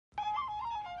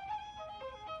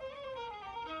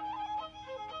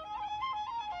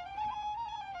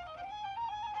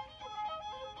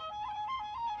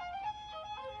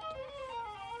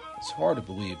It's hard to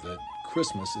believe that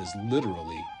Christmas is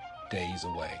literally days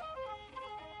away.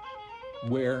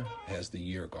 Where has the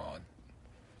year gone?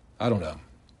 I don't know.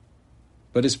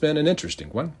 But it's been an interesting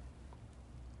one.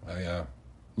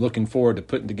 Looking forward to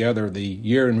putting together the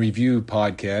Year in Review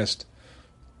podcast,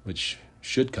 which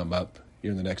should come up here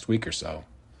in the next week or so,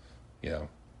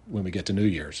 when we get to New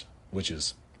Year's, which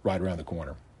is right around the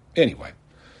corner. Anyway,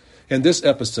 in this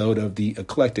episode of The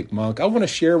Eclectic Monk, I want to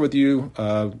share with you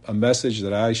a message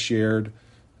that I shared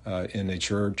in a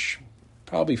church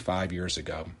probably 5 years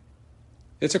ago.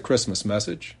 It's a Christmas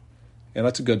message, and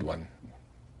it's a good one.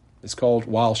 It's called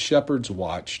While Shepherds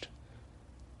Watched,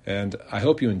 and I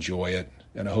hope you enjoy it,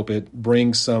 and I hope it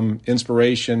brings some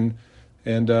inspiration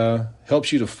and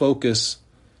helps you to focus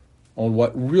on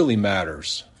what really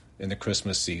matters in the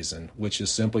Christmas season, which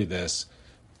is simply this: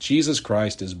 Jesus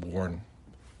Christ is born,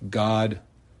 God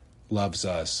loves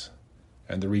us,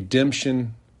 and the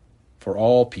redemption for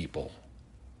all people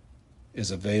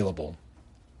is available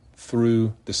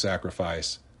through the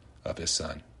sacrifice of his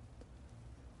Son.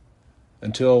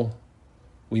 Until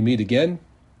we meet again,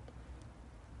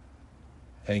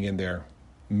 hang in there.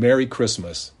 Merry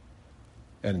Christmas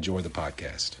and enjoy the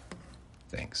podcast.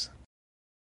 Thanks.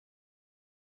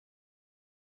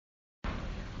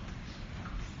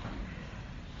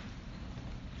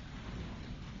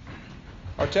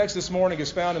 Our text this morning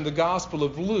is found in the Gospel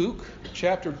of Luke,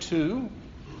 chapter 2,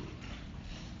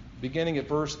 beginning at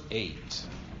verse 8.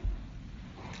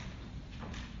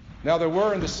 Now there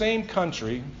were in the same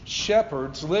country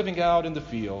shepherds living out in the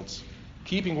fields,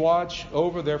 keeping watch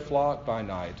over their flock by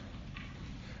night.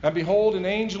 And behold, an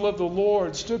angel of the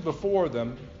Lord stood before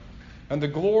them, and the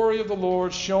glory of the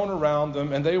Lord shone around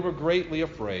them, and they were greatly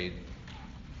afraid.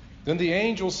 Then the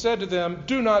angel said to them,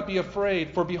 "Do not be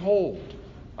afraid, for behold,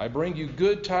 I bring you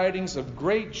good tidings of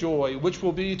great joy, which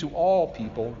will be to all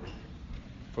people.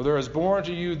 For there is born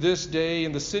to you this day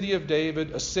in the city of David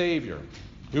a Savior,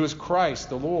 who is Christ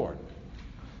the Lord.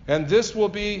 And this will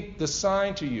be the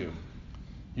sign to you.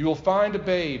 You will find a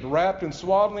babe wrapped in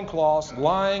swaddling cloths,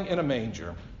 lying in a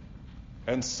manger."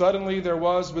 And suddenly there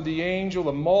was with the angel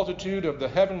a multitude of the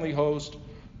heavenly host,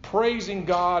 praising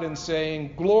God and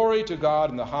saying, "Glory to God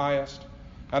in the highest,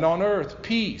 and on earth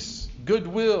peace,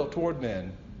 goodwill toward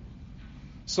men."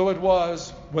 So it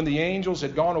was, when the angels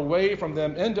had gone away from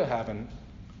them into heaven,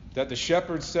 that the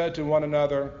shepherds said to one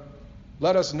another,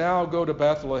 "Let us now go to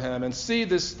Bethlehem and see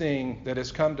this thing that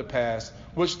has come to pass,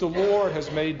 which the Lord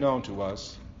has made known to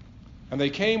us." And they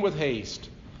came with haste,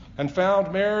 and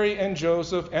found Mary and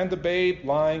Joseph and the babe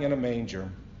lying in a manger.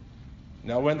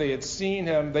 Now when they had seen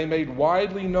him, they made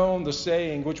widely known the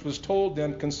saying which was told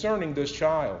them concerning this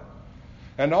child.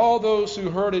 And all those who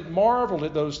heard it marveled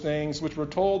at those things which were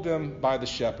told them by the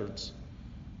shepherds.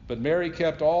 But Mary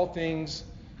kept all things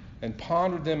and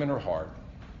pondered them in her heart.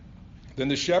 Then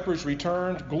the shepherds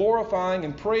returned, glorifying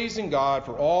and praising God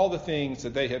for all the things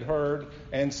that they had heard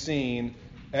and seen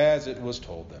as it was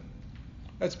told them.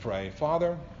 Let's pray.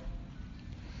 Father,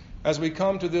 as we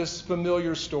come to this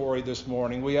familiar story this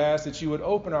morning, we ask that you would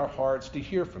open our hearts to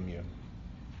hear from you,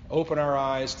 open our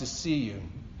eyes to see you,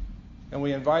 and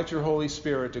we invite your Holy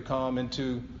Spirit to come and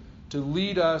to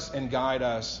lead us and guide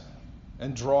us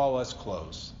and draw us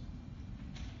close.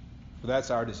 For that's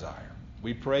our desire.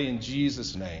 We pray in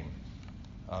Jesus' name.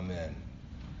 Amen.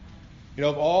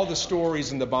 Of all the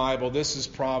stories in the Bible, this is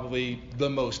probably the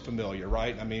most familiar,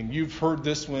 right? I mean, you've heard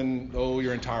this one,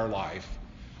 your entire life.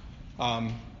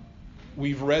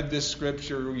 We've read this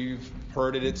scripture, you've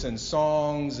heard it. It's in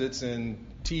songs, it's in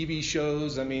TV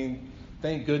shows. I mean,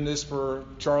 thank goodness for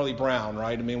Charlie Brown,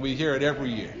 right? I mean, we hear it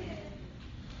every year.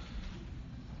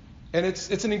 And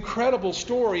it's an incredible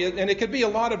story, and it could be a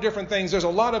lot of different things. There's a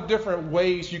lot of different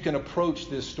ways you can approach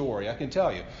this story, I can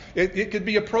tell you. It could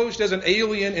be approached as an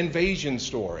alien invasion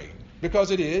story,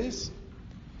 because it is.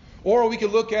 Or we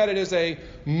could look at it as a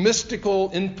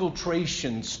mystical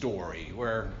infiltration story,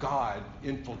 where God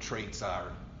infiltrates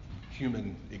our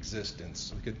human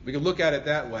existence. We could look at it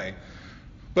that way.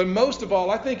 But most of all,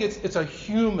 I think it's a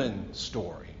human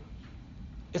story.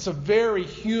 It's a very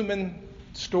human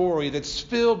story that's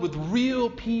filled with real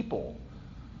people,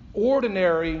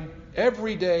 ordinary,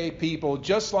 everyday people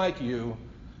just like you,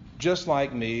 just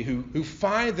like me, who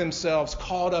find themselves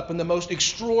caught up in the most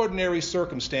extraordinary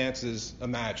circumstances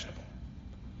imaginable.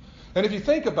 And if you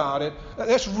think about it,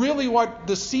 that's really what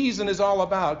the season is all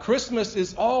about. Christmas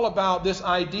is all about this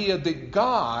idea that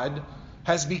God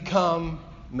has become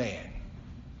man,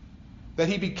 that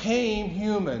he became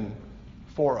human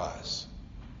for us,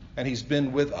 and he's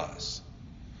been with us.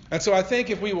 And so I think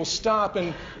if we will stop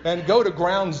and go to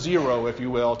ground zero, if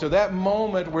you will, to that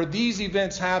moment where these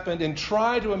events happened and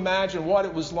try to imagine what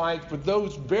it was like for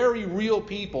those very real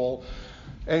people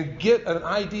and get an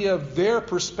idea of their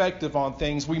perspective on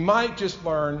things, we might just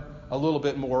learn a little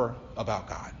bit more about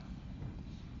God.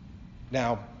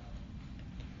 Now,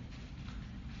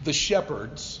 the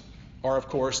shepherds are, of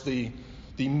course, the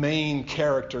main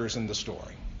characters in the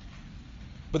story.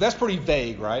 But that's pretty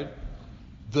vague, right?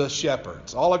 The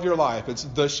shepherds. All of your life, it's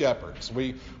the shepherds.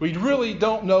 We really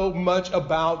don't know much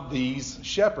about these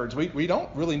shepherds. We don't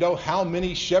really know how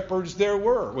many shepherds there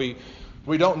were.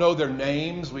 We don't know their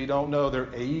names. We don't know their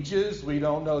ages. We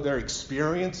don't know their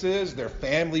experiences, their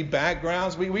family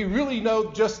backgrounds. We really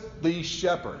know just the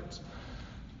shepherds.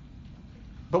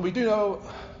 But we do know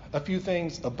a few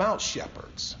things about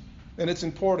shepherds. And it's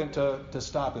important to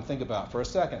stop and think about for a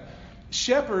second.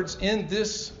 Shepherds in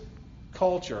this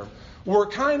culture were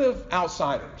kind of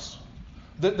outsiders.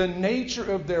 The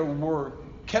nature of their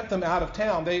work kept them out of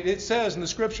town. It says in the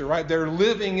scripture, right, they're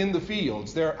living in the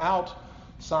fields. They're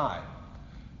outside.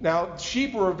 Now,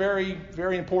 sheep were a very,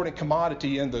 very important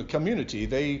commodity in the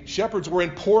community. Shepherds were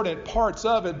important parts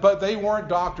of it, but they weren't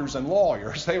doctors and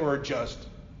lawyers. They were just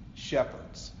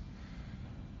shepherds.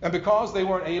 And because they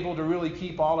weren't able to really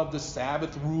keep all of the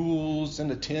Sabbath rules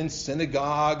and attend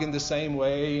synagogue in the same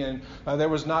way, and there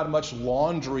was not much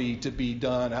laundry to be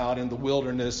done out in the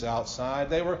wilderness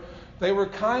outside, they were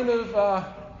kind of,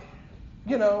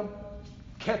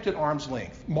 kept at arm's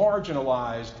length,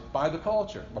 marginalized by the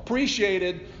culture,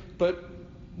 appreciated, but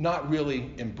not really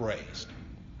embraced.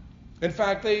 In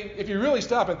fact, if you really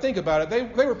stop and think about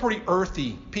it, they were pretty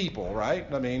earthy people, right?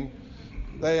 I mean,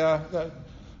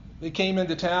 they came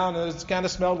into town and it kind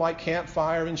of smelled like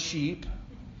campfire and sheep,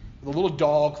 with a little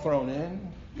dog thrown in,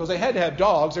 because they had to have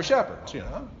dogs. They're shepherds,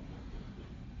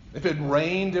 If it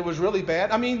rained, it was really bad.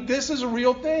 I mean, this is a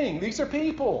real thing. These are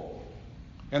people,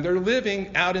 and they're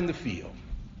living out in the field.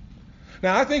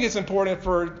 Now, I think it's important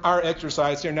for our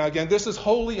exercise here. Now, again, this is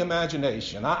wholly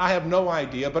imagination. I have no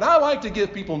idea, but I like to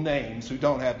give people names who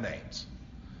don't have names.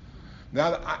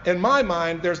 Now, in my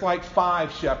mind, there's like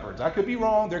 5 shepherds. I could be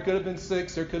wrong. There could have been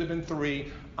 6. There could have been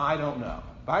 3. I don't know.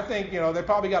 I think, they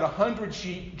probably got 100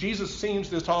 sheep. Jesus seems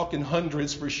to talk in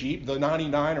hundreds for sheep. The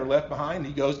 99 are left behind.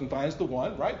 He goes and finds the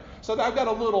one, right? So I've got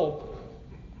a little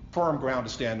firm ground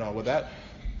to stand on with that.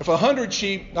 If 100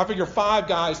 sheep, I figure 5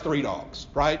 guys, 3 dogs,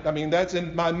 right? I mean, that's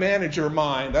in my manager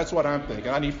mind. That's what I'm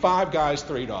thinking. I need 5 guys,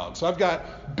 3 dogs. So I've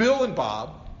got Bill and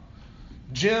Bob,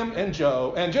 Jim and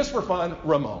Joe, and just for fun,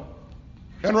 Ramon.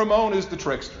 And Ramon is the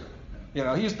trickster.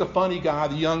 He's the funny guy,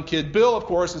 the young kid. Bill, of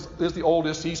course, is the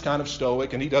oldest. He's kind of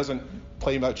stoic, and he doesn't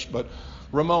play much. But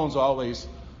Ramon's always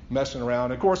messing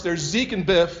around. Of course, there's Zeke and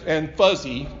Biff and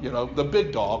Fuzzy, the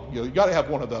big dog. You got to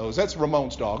have one of those. That's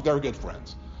Ramon's dog. They're good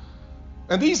friends.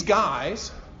 And these guys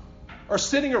are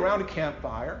sitting around a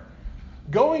campfire,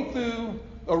 going through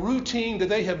a routine that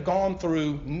they have gone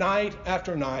through night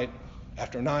after night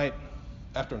after night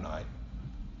after night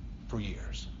for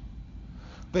years.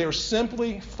 They are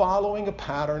simply following a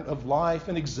pattern of life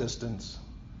and existence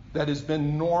that has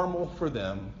been normal for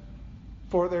them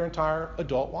for their entire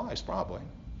adult lives, probably.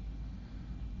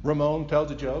 Ramon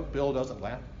tells a joke. Bill doesn't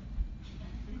laugh.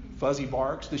 Fuzzy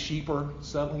barks. The sheep are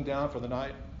settling down for the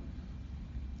night.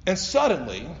 And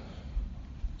suddenly,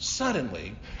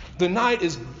 the night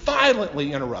is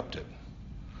violently interrupted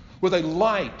with a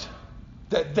light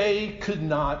that they could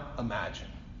not imagine.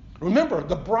 Remember,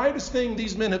 the brightest thing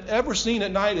these men have ever seen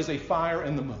at night is a fire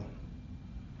in the moon.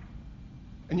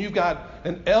 And you've got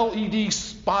an LED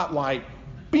spotlight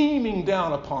beaming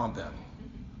down upon them.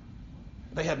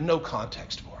 They have no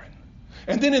context for it.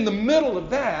 And then in the middle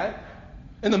of that,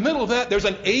 there's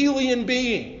an alien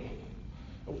being.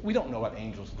 We don't know what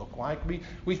angels look like.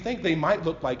 We think they might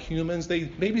look like humans.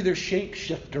 Maybe they're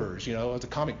shapeshifters. As a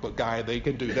comic book guy, they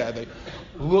can do that. They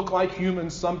look like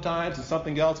humans sometimes and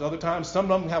something else other times.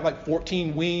 Some of them have like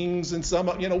 14 wings and some,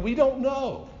 we don't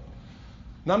know.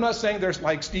 And I'm not saying there's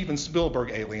like Steven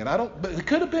Spielberg alien. But it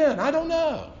could have been. I don't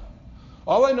know.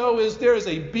 All I know is there is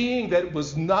a being that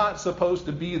was not supposed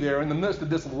to be there in the midst of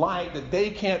this light that they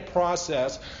can't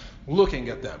process looking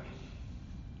at them.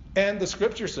 And the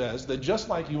scripture says that just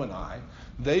like you and I,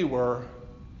 they were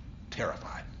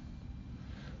terrified.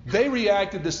 They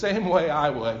reacted the same way I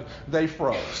would. They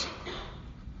froze.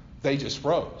 They just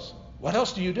froze. What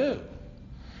else do you do?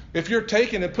 If you're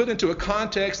taken and put into a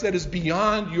context that is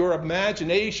beyond your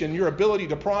imagination, your ability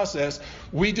to process,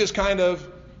 we just kind of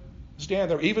stand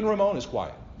there. Even Ramon is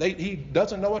quiet. He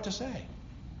doesn't know what to say.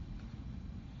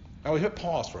 Now we hit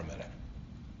pause for a minute.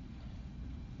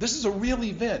 This is a real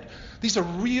event. These are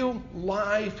real,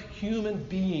 live human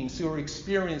beings who are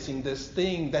experiencing this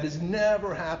thing that has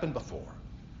never happened before.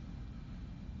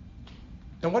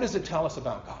 And what does it tell us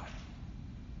about God?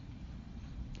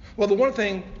 Well, the one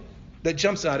thing that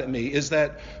jumps out at me is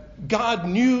that God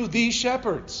knew these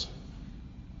shepherds.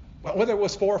 Well, whether it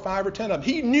was 4 or 5 or 10 of them,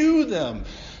 he knew them.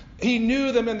 He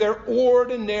knew them in their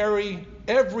ordinary,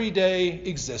 everyday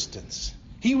existence.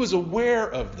 He was aware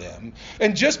of them.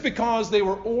 And just because they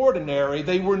were ordinary,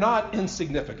 they were not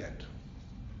insignificant.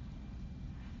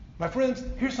 My friends,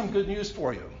 here's some good news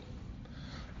for you.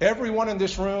 Everyone in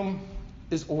this room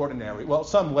is ordinary. Well,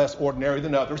 some less ordinary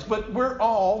than others, but we're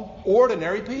all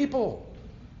ordinary people.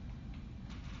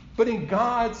 But in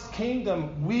God's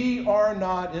kingdom, we are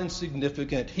not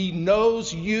insignificant. He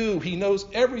knows you. He knows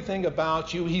everything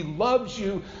about you. He loves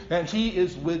you, and he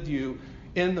is with you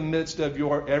in the midst of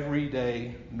your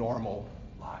everyday, normal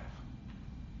life.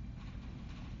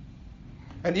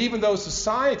 And even though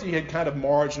society had kind of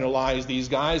marginalized these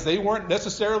guys, they weren't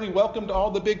necessarily welcome to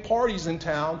all the big parties in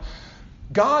town,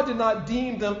 God did not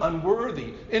deem them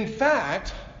unworthy. In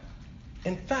fact,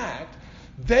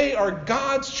 they are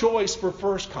God's choice for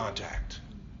first contact.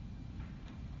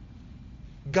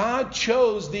 God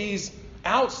chose these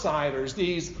outsiders,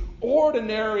 these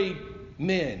ordinary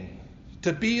men,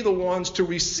 to be the ones to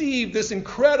receive this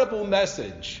incredible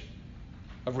message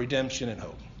of redemption and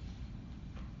hope.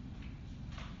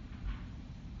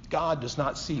 God does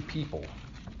not see people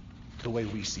the way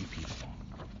we see people.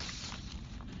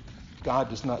 God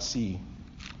does not see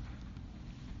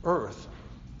earth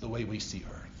the way we see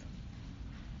earth.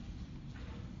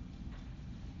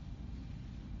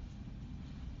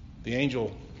 The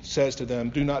angel says to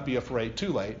them, "Do not be afraid."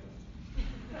 Too late.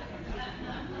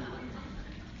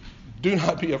 "Do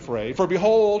not be afraid. For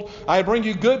behold, I bring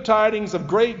you good tidings of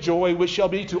great joy, which shall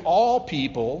be to all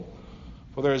people.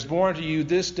 For there is born to you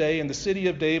this day in the city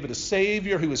of David a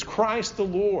Savior, who is Christ the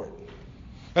Lord.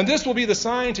 And this will be the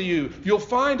sign to you. You'll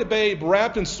find a babe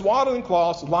wrapped in swaddling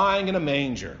cloths, lying in a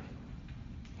manger."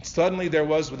 Suddenly there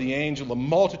was with the angel a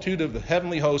multitude of the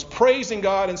heavenly host, praising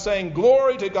God and saying,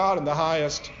 "Glory to God in the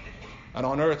highest, and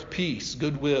on earth peace,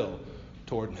 goodwill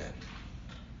toward men."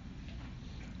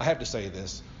 I have to say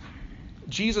this.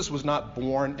 Jesus was not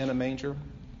born in a manger.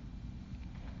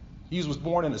 He was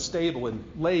born in a stable and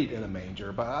laid in a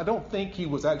manger, but I don't think he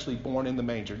was actually born in the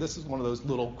manger. This is one of those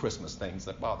little Christmas things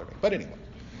that bother me. But anyway,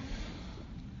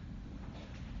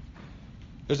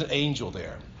 there's an angel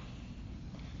there.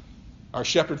 Our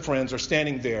shepherd friends are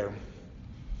standing there.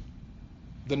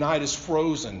 The night is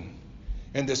frozen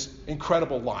in this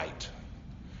incredible light.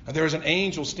 And there's an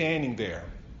angel standing there.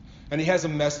 And he has a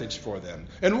message for them.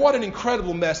 And what an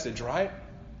incredible message, right?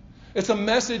 It's a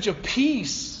message of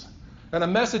peace and a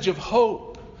message of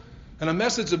hope and a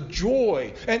message of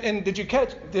joy. And did you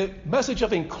catch the message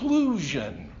of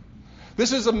inclusion?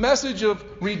 This is a message of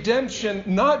redemption,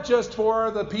 not just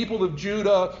for the people of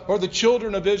Judah or the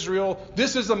children of Israel.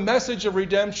 This is a message of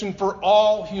redemption for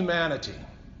all humanity.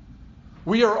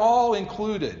 We are all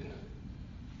included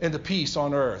in the peace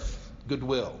on earth,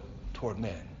 goodwill toward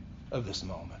men of this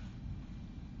moment.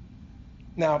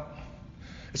 Now,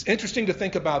 it's interesting to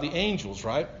think about the angels,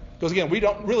 right? Because again, we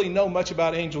don't really know much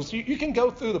about angels. You can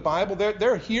go through the Bible.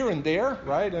 They're here and there,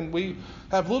 right? And we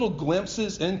have little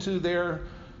glimpses into their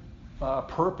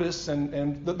purpose.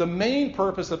 And the main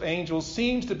purpose of angels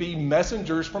seems to be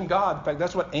messengers from God. In fact,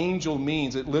 that's what angel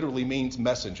means. It literally means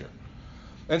messenger.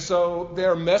 And so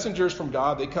they're messengers from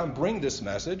God. They come bring this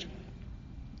message.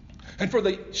 And for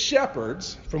the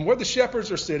shepherds, from where the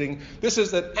shepherds are sitting, this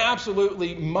is an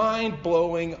absolutely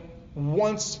mind-blowing,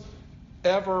 once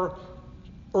ever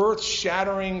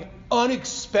earth-shattering,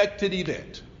 unexpected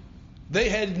event. They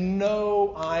had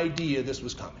no idea this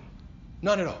was coming.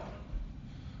 None at all.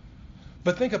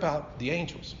 But think about the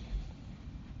angels.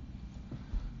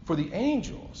 For the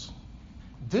angels,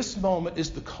 this moment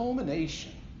is the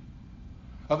culmination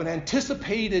of an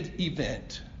anticipated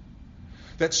event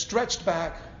that stretched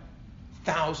back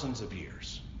thousands of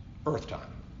years. Earth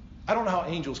time. I don't know how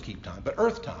angels keep time, but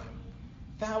earth time.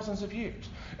 Thousands of years.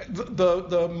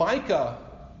 The Micah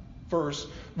verse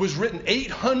was written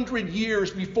 800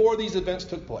 years before these events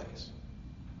took place.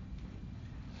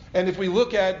 And if we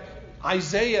look at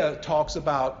Isaiah, talks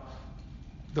about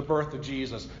the birth of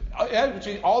Jesus.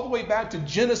 Actually, all the way back to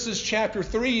Genesis chapter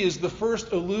 3 is the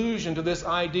first allusion to this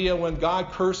idea when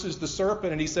God curses the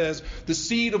serpent and he says, "The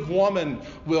seed of woman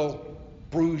will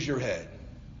bruise your head."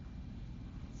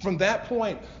 From that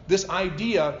point, this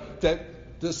idea that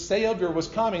the Savior was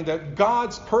coming, that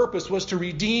God's purpose was to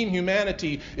redeem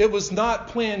humanity. It was not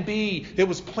plan B, it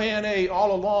was plan A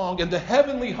all along. And the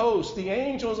heavenly host, the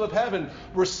angels of heaven,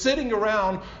 were sitting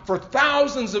around for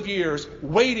thousands of years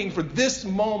waiting for this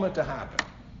moment to happen.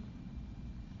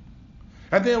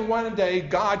 And then one day,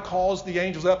 God calls the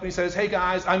angels up and he says, hey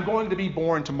guys, I'm going to be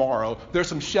born tomorrow. There's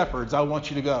some shepherds. I want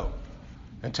you to go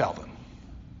and tell them.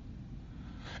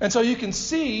 And so you can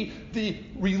see the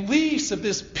release of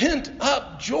this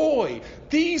pent-up joy.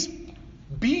 These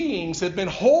beings have been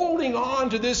holding on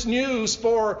to this news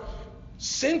for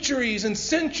centuries and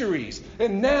centuries.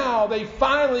 And now they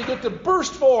finally get to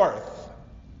burst forth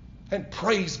and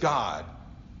praise God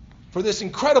for this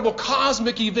incredible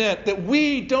cosmic event that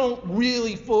we don't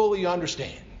really fully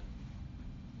understand.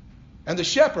 And the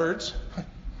shepherds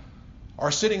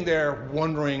are sitting there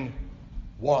wondering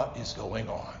what is going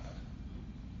on.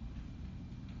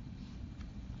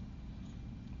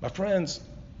 My friends,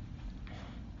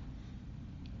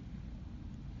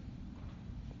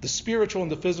 the spiritual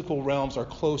and the physical realms are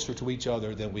closer to each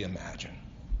other than we imagine.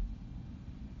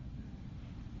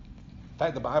 In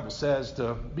fact, the Bible says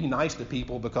to be nice to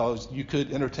people because you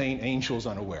could entertain angels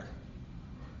unaware.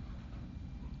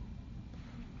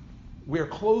 We're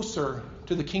closer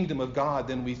to the kingdom of God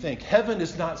than we think. Heaven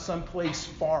is not someplace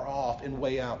far off and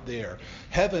way out there.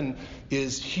 Heaven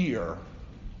is here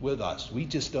with us. We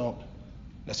just don't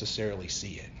necessarily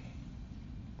see it.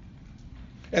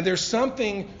 And there's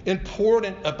something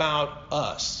important about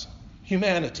us,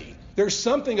 humanity. There's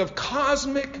something of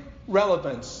cosmic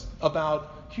relevance about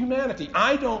humanity.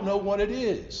 I don't know what it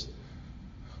is.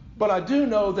 But I do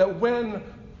know that when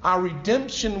our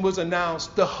redemption was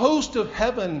announced, the host of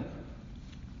heaven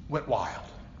went wild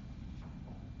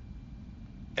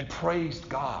and praised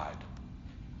God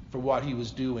for what he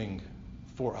was doing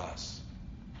for us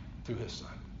through his Son.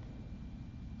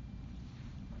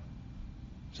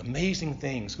 There's amazing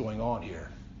things going on here.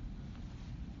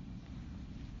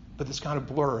 But it's kind of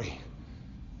blurry.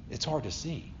 It's hard to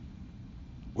see.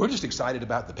 We're just excited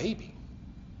about the baby.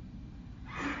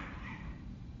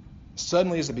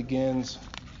 Suddenly as it begins,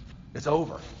 it's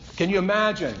over. Can you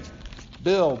imagine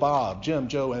Bill, Bob, Jim,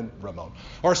 Joe, and Ramon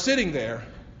are sitting there,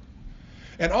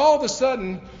 and all of a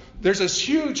sudden there's this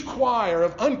huge choir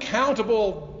of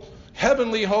uncountable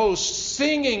heavenly hosts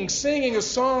singing a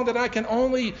song that I can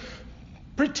only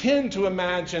pretend to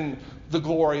imagine the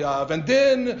glory of. And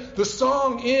then the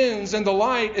song ends and the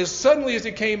light, as suddenly as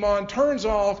it came on, turns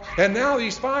off, and now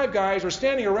these five guys are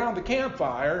standing around the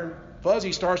campfire.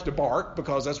 Fuzzy starts to bark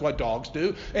because that's what dogs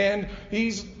do, and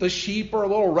the sheep are a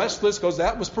little restless because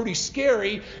that was pretty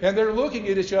scary, and they're looking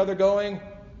at each other going,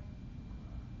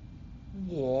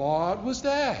 what was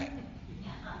that?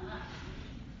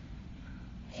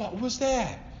 What was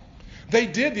that? They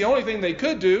did the only thing they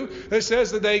could do. It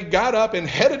says that they got up and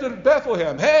headed to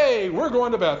Bethlehem. Hey, we're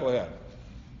going to Bethlehem.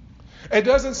 It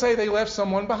doesn't say they left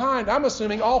someone behind. I'm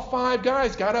assuming all five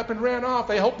guys got up and ran off.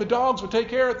 They hoped the dogs would take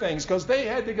care of things because they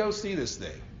had to go see this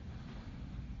thing.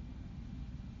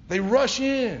 They rush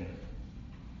in.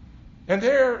 And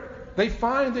there they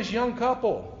find this young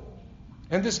couple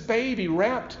and this baby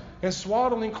wrapped in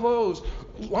swaddling clothes,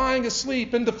 lying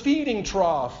asleep in the feeding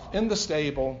trough in the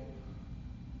stable.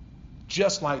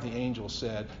 Just like the angel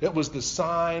said. It was the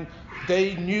sign.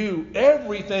 They knew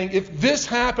everything. If this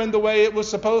happened the way it was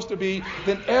supposed to be,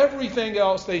 then everything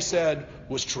else they said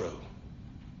was true.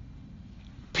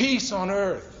 Peace on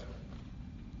earth.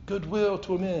 Goodwill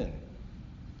to men.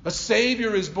 A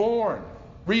Savior is born.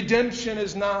 Redemption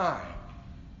is nigh.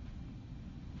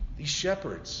 These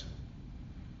shepherds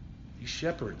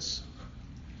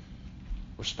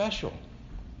were special.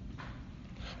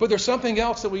 But there's something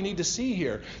else that we need to see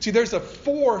here. See, there's a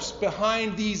force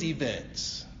behind these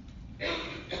events.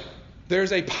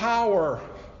 There's a power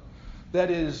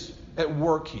that is at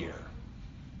work here.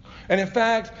 And in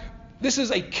fact, this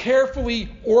is a carefully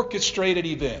orchestrated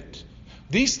event.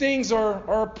 These things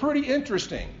are pretty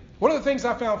interesting. One of the things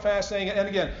I found fascinating, and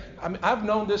again, I've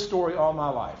known this story all my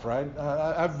life, right?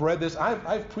 I've read this.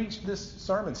 I've preached this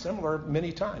sermon similar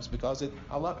many times because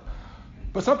I love it.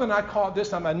 But something I caught this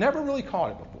time, I never really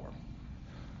caught it before.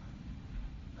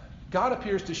 God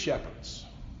appears to shepherds.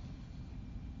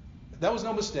 That was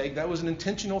no mistake. That was an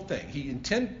intentional thing. He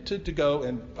intended to go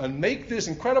and make this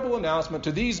incredible announcement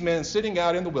to these men sitting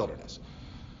out in the wilderness.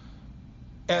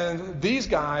 And these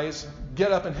guys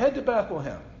get up and head to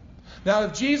Bethlehem. Now,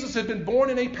 if Jesus had been born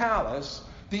in a palace,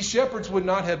 these shepherds would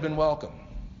not have been welcome.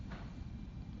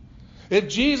 If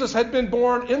Jesus had been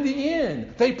born in the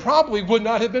inn, they probably would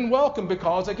not have been welcome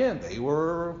because, again, they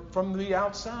were from the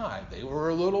outside. They were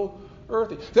a little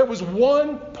earthy. There was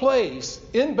one place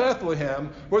in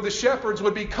Bethlehem where the shepherds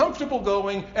would be comfortable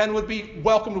going and would be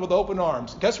welcomed with open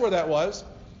arms. Guess where that was?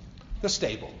 The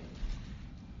stable.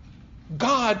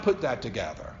 God put that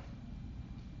together.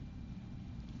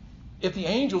 If the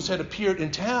angels had appeared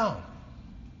in town,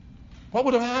 what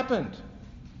would have happened?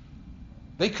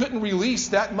 They couldn't release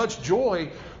that much joy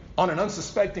on an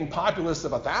unsuspecting populace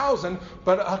of 1,000,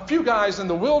 but a few guys in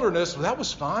the wilderness, well, that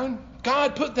was fine.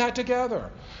 God put that together.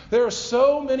 There are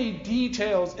so many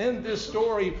details in this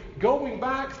story going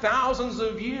back thousands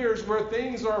of years where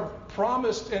things are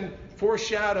promised and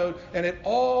foreshadowed, and it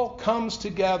all comes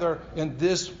together in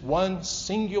this one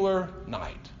singular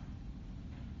night.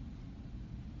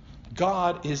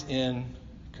 God is in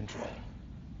control.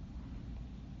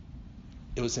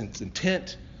 It was his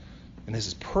intent and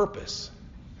his purpose.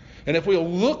 And if we'll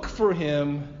look for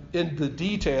him in the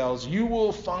details, you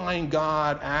will find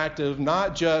God active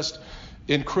not just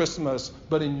in Christmas,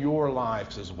 but in your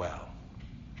lives as well.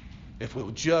 If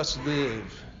we'll just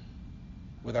live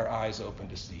with our eyes open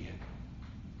to see it.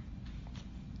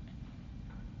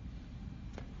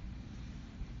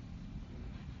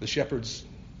 The shepherds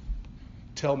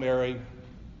tell Mary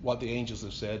what the angels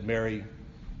have said. Mary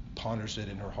ponders it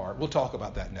in her heart. We'll talk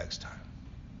about that next time.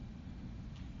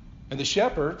 And the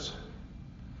shepherds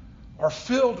are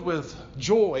filled with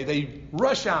joy. They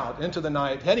rush out into the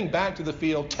night, heading back to the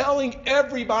field, telling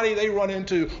everybody they run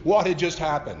into what had just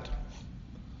happened.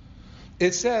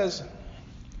 It says,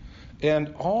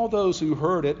 and all those who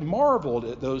heard it marveled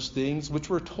at those things which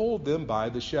were told them by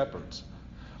the shepherds.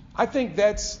 I think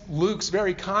that's Luke's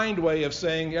very kind way of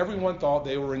saying everyone thought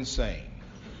they were insane.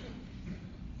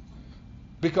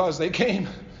 Because they came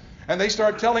and they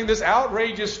start telling this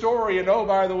outrageous story, and oh,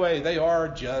 by the way, they are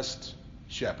just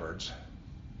shepherds.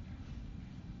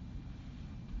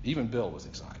 Even Bill was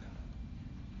excited.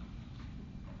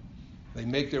 They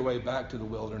make their way back to the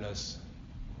wilderness,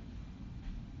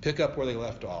 pick up where they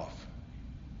left off,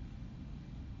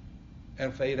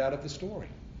 and fade out of the story,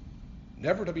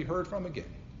 never to be heard from again.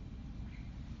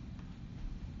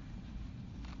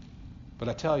 But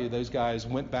I tell you, those guys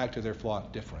went back to their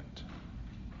flock different.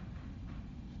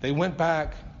 They went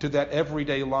back to that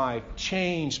everyday life,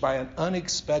 changed by an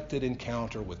unexpected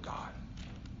encounter with God.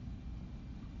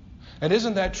 And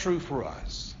isn't that true for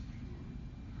us?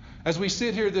 As we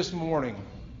sit here this morning,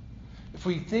 if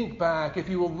we think back, if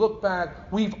you will look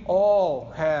back, we've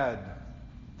all had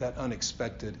that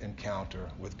unexpected encounter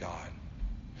with God,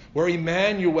 where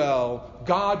Emmanuel,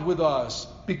 God with us,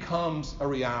 becomes a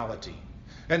reality.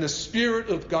 And the Spirit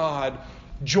of God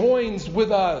joins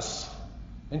with us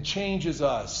and changes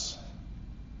us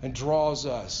and draws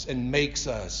us and makes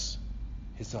us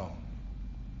his own.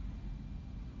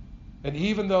 And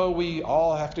even though we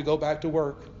all have to go back to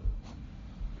work,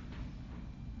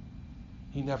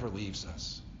 he never leaves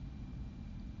us.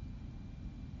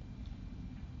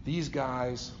 These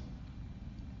guys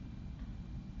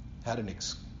had an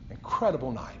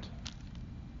incredible night.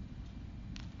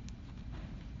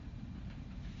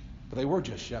 But they were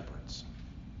just shepherds.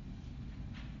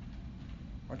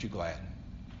 Aren't you glad?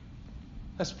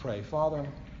 Let's pray. Father,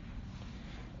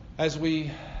 as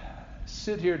we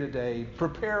sit here today,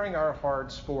 preparing our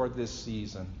hearts for this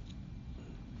season,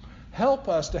 help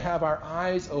us to have our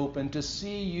eyes open to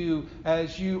see you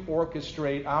as you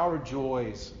orchestrate our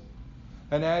joys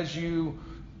and as you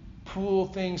pull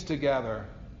things together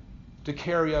to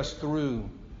carry us through.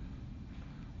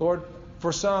 Lord,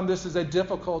 for some, this is a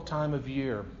difficult time of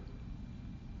year.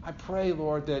 I pray,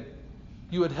 Lord, that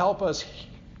you would help us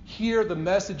hear the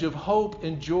message of hope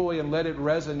and joy and let it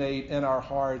resonate in our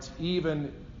hearts,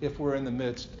 even if we're in the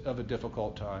midst of a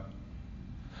difficult time.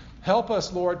 Help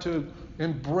us, Lord, to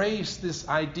embrace this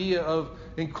idea of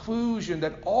inclusion,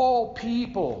 that all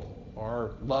people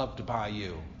are loved by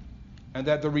you, and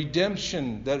that the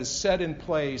redemption that is set in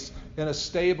place in a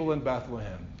stable in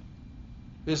Bethlehem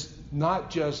is not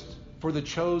just for the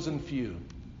chosen few,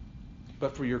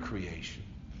 but for your creation.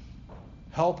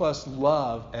 Help us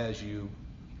love as you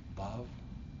love.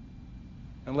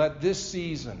 And let this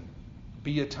season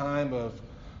be a time of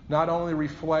not only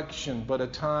reflection, but a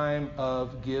time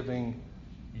of giving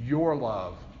your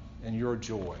love and your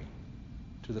joy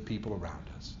to the people around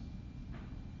us.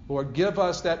 Lord, give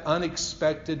us that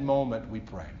unexpected moment, we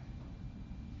pray,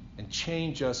 and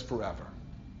change us forever.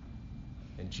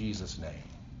 In Jesus' name,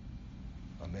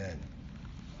 amen.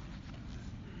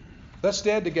 Let's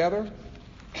stand together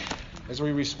as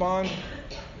we respond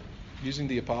using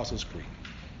the Apostles' Creed.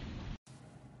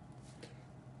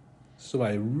 So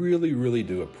I really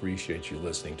do appreciate you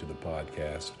listening to the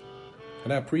podcast.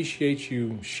 And I appreciate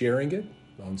you sharing it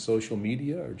on social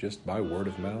media or just by word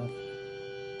of mouth.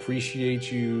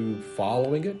 appreciate you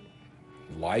following it,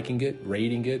 liking it,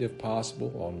 rating it if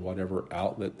possible on whatever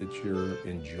outlet that you're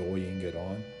enjoying it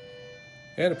on.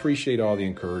 And appreciate all the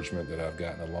encouragement that I've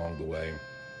gotten along the way.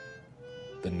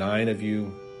 The 9 of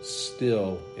you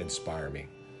still inspire me.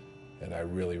 And I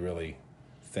really, really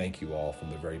thank you all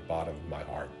from the very bottom of my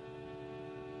heart.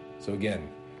 So again,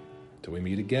 till we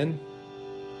meet again,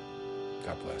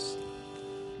 God bless.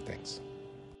 Thanks.